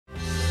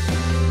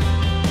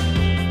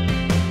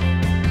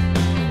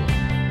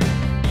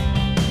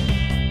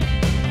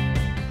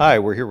Hi,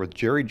 we're here with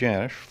Jerry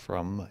Janesch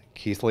from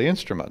Keithley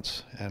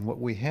Instruments, and what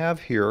we have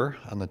here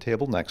on the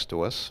table next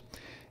to us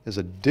is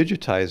a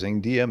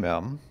digitizing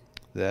DMM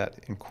that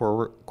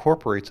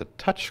incorporates a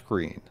touch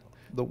screen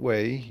the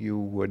way you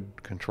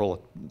would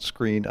control a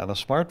screen on a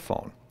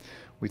smartphone.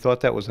 We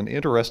thought that was an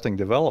interesting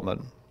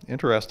development,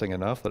 interesting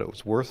enough that it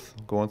was worth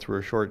going through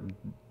a short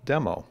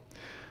demo.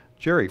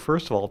 Jerry,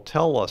 first of all,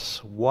 tell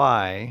us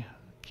why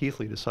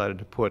Keithley decided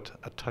to put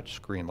a touch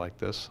screen like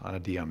this on a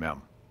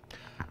DMM.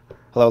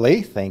 Hello,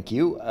 Lee. Thank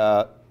you.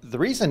 The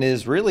reason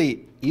is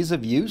really ease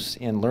of use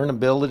and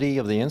learnability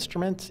of the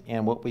instrument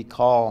and what we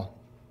call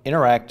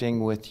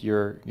interacting with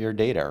your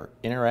data, or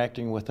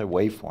interacting with a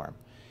waveform.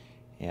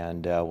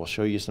 And we'll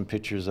show you some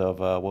pictures of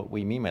what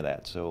we mean by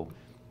that. So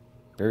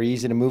very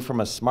easy to move from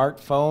a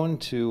smartphone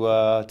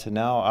to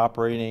now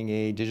operating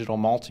a digital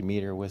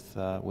multimeter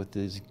with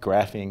these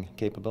graphing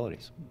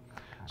capabilities.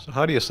 So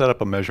how do you set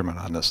up a measurement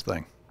on this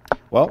thing?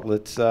 Well,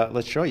 let's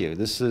show you.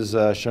 This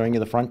is showing you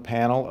the front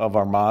panel of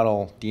our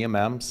model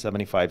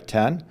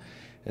DMM7510.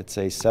 It's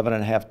a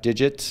 7.5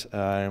 digit,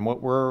 and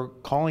what we're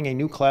calling a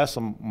new class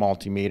of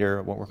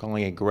multimeter, what we're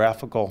calling a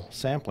graphical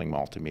sampling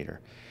multimeter.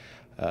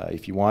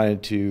 If you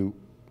wanted to,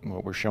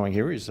 what we're showing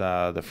here is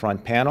the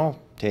front panel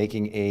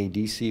taking a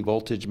DC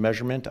voltage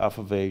measurement off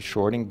of a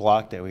shorting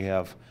block that we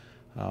have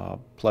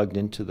plugged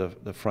into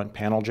the front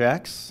panel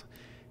jacks.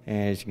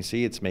 And as you can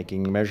see, it's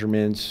making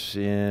measurements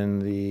in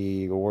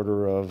the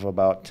order of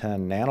about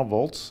 10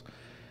 nanovolts.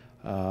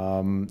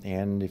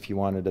 And if you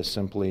wanted to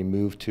simply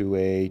move to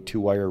a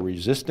two-wire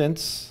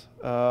resistance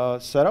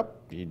setup,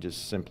 you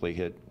just simply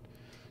hit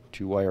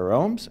 2-wire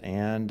ohms,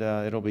 and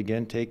it'll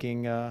begin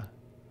taking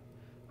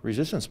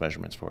resistance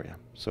measurements for you.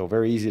 So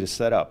very easy to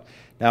set up.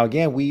 Now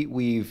again,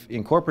 we've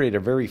incorporated a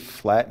very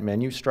flat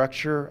menu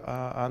structure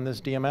on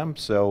this DMM.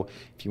 So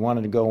if you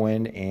wanted to go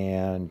in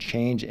and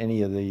change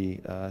any of the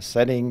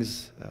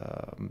settings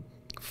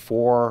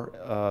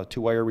for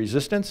two-wire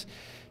resistance,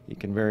 you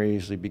can very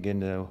easily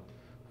begin to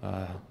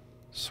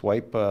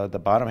swipe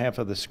the bottom half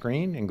of the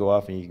screen and go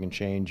off, and you can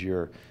change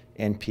your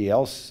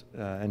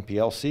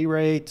NPLC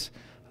rate.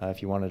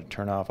 If you wanted to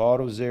turn off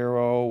auto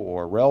zero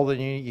or rel, then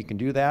you can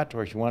do that.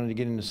 Or if you wanted to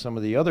get into some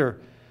of the other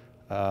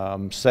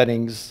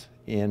settings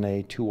in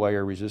a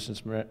two-wire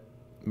resistance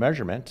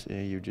measurement,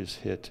 you just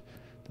hit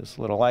this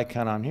little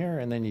icon on here,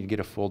 and then you get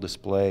a full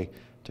display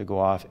to go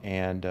off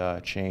and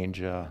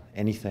change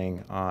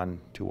anything on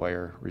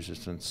two-wire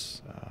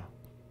resistance,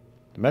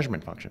 the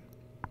measurement function.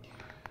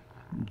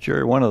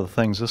 Jerry, one of the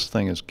things this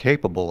thing is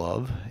capable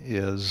of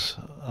is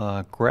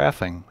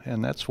graphing,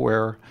 and that's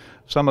where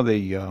some of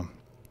the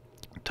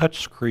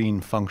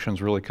touchscreen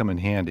functions really come in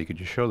handy. Could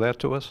you show that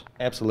to us?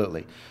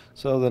 Absolutely.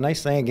 So the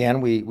nice thing, again,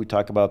 we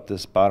talk about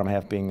this bottom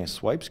half being a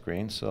swipe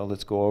screen. So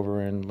let's go over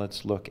and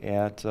let's look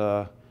at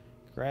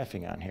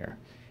graphing on here.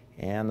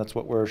 And that's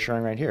what we're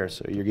showing right here.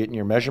 So you're getting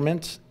your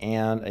measurements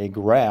and a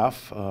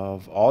graph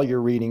of all your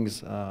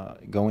readings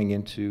going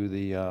into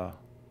the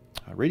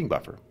reading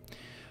buffer.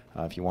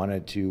 If you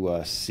wanted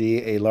to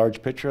see a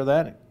large picture of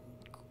that,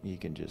 you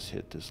can just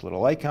hit this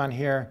little icon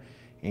here,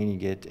 and you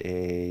get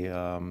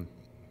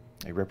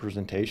a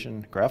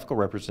representation, graphical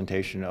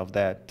representation of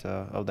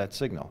that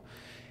signal.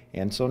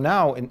 And so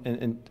now,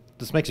 and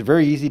this makes it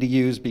very easy to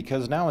use,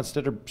 because now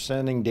instead of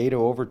sending data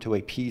over to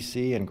a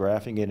PC and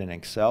graphing it in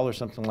Excel or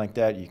something like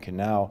that, you can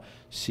now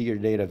see your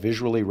data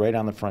visually right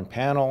on the front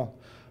panel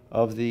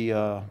of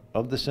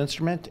this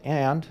instrument.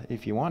 And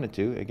if you wanted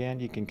to,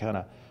 again, you can kind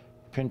of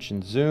pinch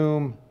and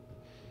zoom.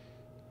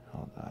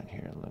 Hold on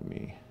here,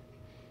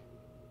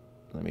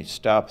 let me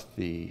stop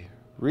the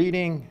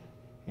reading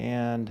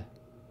and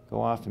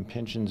go off and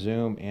pinch and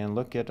zoom and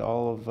look at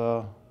all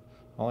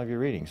of your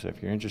readings. So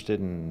if you're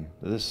interested in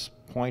this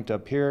point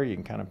up here, you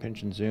can kind of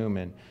pinch and zoom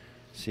and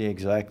see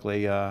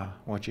exactly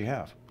what you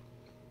have.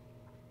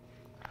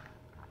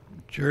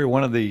 Jerry,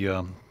 one of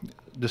the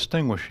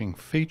distinguishing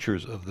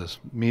features of this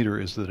meter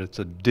is that it's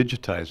a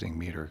digitizing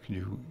meter. Can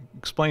you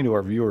explain to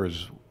our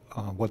viewers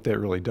what that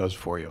really does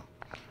for you?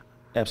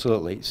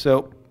 Absolutely.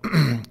 So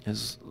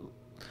as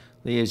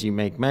you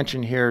make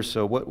mention here,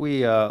 so what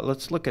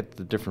let's look at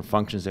the different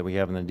functions that we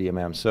have in the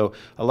DMM. So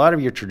a lot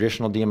of your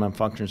traditional DMM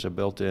functions are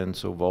built in,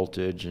 so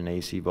voltage and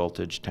AC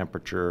voltage,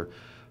 temperature,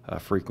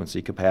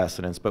 frequency,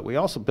 capacitance, but we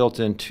also built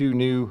in two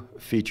new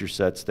feature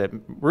sets that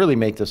really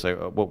make this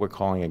what we're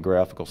calling a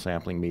graphical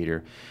sampling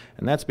meter,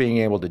 and that's being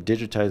able to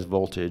digitize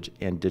voltage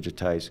and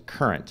digitize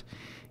current.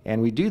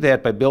 And we do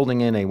that by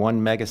building in a 1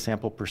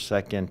 megasample per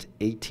second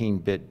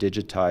 18-bit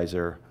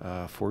digitizer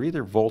for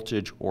either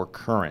voltage or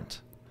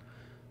current.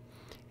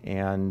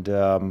 And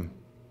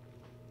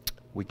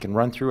we can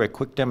run through a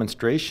quick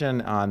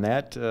demonstration on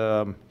that.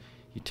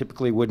 You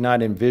typically would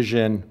not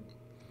envision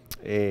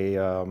a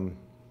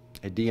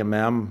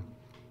DMM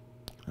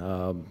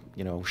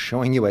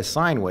showing you a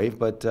sine wave,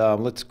 but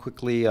let's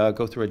quickly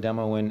go through a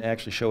demo and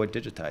actually show it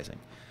digitizing.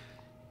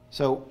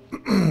 So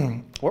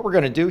what we're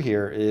going to do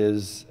here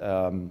is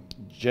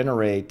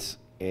generate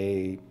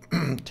a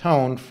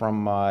tone from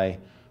my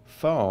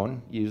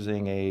phone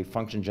using a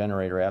function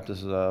generator app.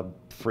 This is a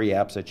free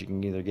app that you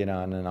can either get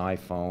on an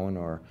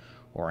iPhone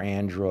or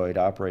Android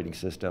operating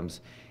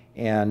systems.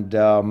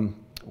 And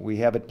we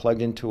have it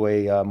plugged into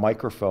a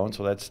microphone,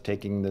 so that's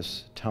taking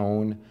this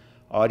tone,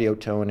 audio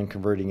tone, and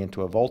converting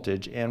into a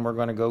voltage. And we're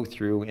going to go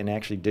through and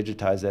actually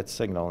digitize that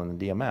signal in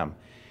the DMM.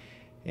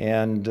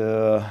 And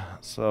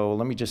so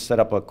let me just set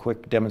up a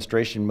quick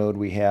demonstration mode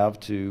we have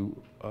to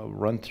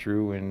run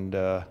through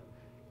and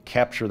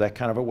capture that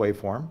kind of a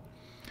waveform.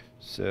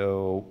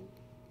 So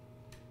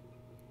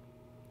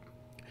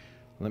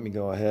let me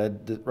go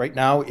ahead. Right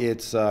now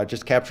it's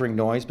just capturing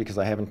noise because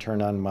I haven't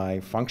turned on my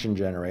function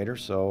generator.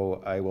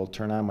 So I will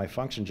turn on my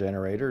function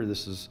generator.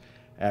 This is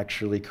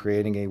actually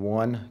creating a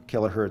 1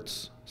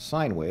 kilohertz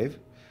sine wave.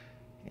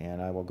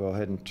 And I will go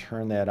ahead and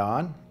turn that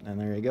on. And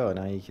there you go.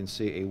 Now you can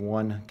see a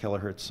 1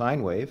 kilohertz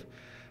sine wave.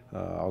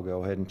 I'll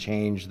go ahead and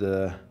change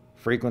the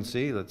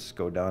frequency. Let's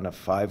go down to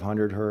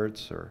 500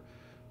 hertz or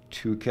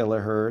 2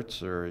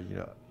 kilohertz, or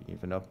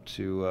even up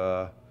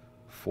to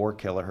 4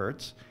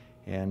 kilohertz.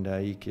 And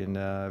you can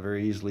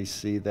very easily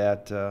see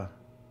that,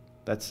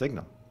 that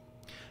signal.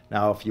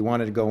 Now, if you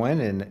wanted to go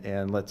in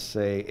and let's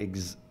say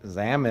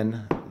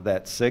examine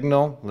that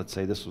signal, let's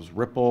say this was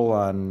ripple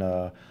on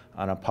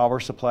a power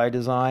supply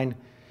design,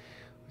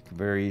 we can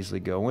very easily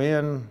go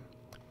in,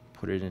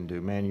 put it into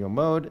manual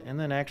mode, and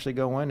then actually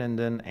go in and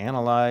then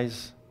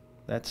analyze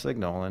that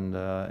signal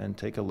and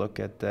take a look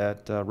at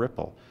that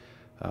ripple.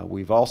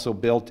 We've also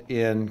built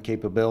in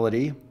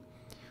capability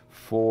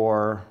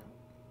for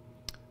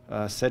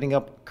setting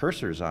up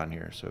cursors on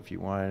here. So if you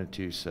wanted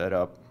to set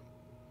up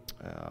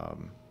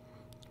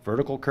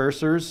vertical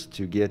cursors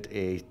to get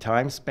a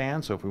time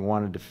span, so if we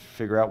wanted to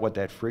figure out what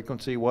that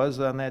frequency was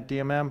on that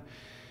DMM,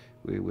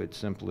 we would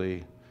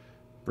simply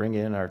bring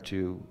in our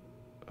 2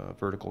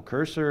 vertical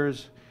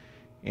cursors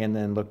and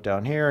then look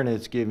down here, and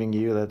it's giving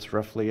you, that's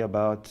roughly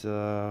about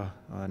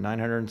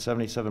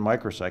 977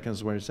 microseconds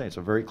is what it's saying.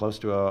 So very close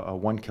to a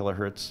 1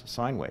 kilohertz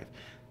sine wave.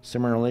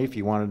 Similarly, if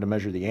you wanted to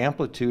measure the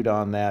amplitude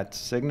on that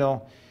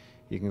signal,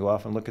 you can go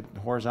off and look at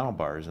horizontal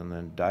bars and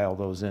then dial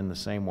those in the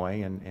same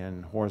way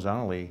and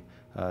horizontally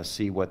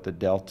see what the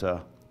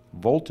delta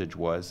voltage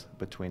was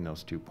between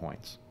those 2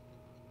 points.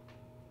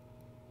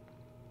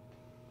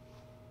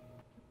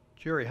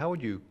 Jerry, how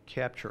would you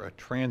capture a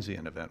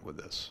transient event with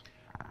this?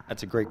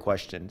 That's a great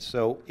question.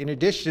 So in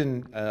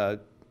addition to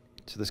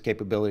this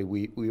capability,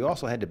 we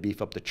also had to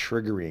beef up the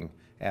triggering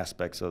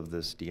aspects of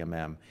this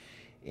DMM.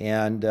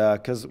 And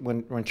because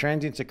when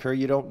transients occur,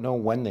 you don't know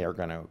when they are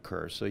going to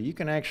occur. So you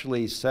can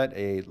actually set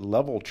a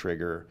level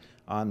trigger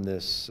on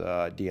this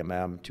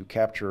DMM to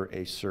capture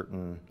a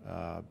certain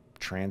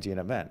transient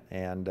event.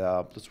 And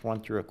let's run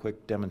through a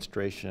quick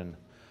demonstration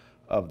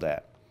of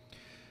that.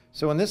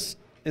 So in this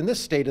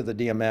state of the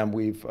DMM,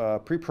 we've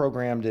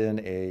pre-programmed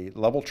in a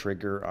level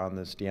trigger on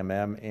this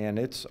DMM, and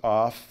it's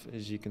off,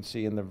 as you can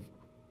see in the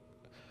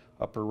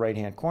upper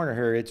right-hand corner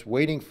here. It's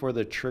waiting for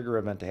the trigger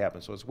event to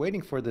happen. So it's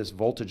waiting for this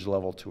voltage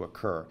level to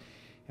occur.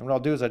 And what I'll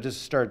do is I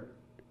just start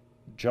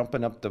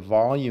jumping up the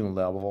volume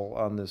level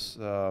on this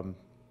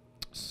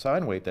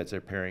sine wave that's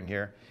appearing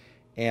here,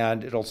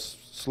 and it'll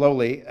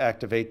slowly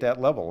activate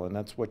that level. And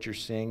that's what you're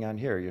seeing on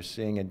here. You're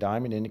seeing a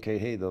diamond indicate,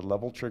 hey, the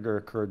level trigger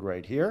occurred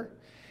right here.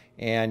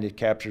 And it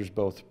captures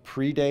both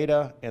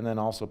pre-data and then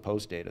also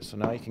post-data. So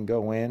now you can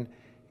go in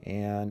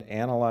and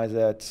analyze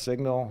that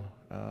signal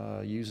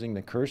using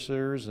the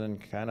cursors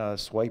and kind of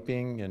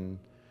swiping and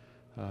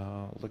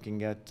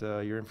looking at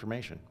your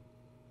information.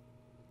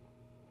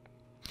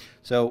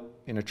 So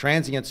in a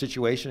transient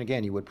situation,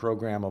 again, you would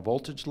program a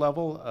voltage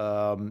level,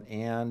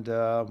 and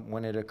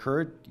when it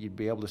occurred, you'd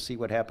be able to see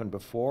what happened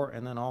before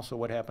and then also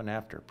what happened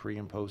after, pre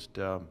and post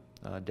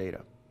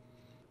data.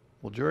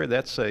 Well, Jerry,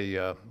 that's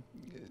a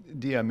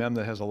DMM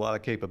that has a lot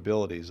of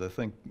capabilities. I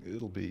think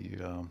it'll be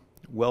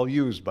well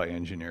used by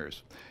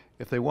engineers.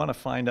 If they want to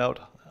find out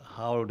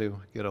how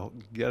to get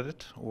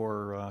it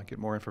or get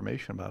more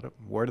information about it,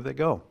 where do they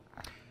go?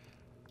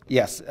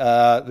 Yes,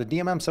 the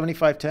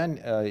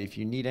DMM7510, if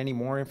you need any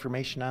more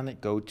information on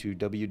it, go to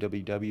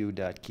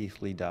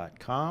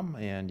www.keithley.com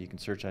and you can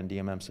search on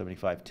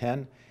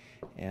DMM7510,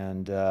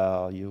 and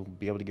you'll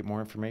be able to get more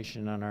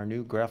information on our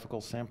new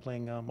graphical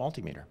sampling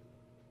multimeter.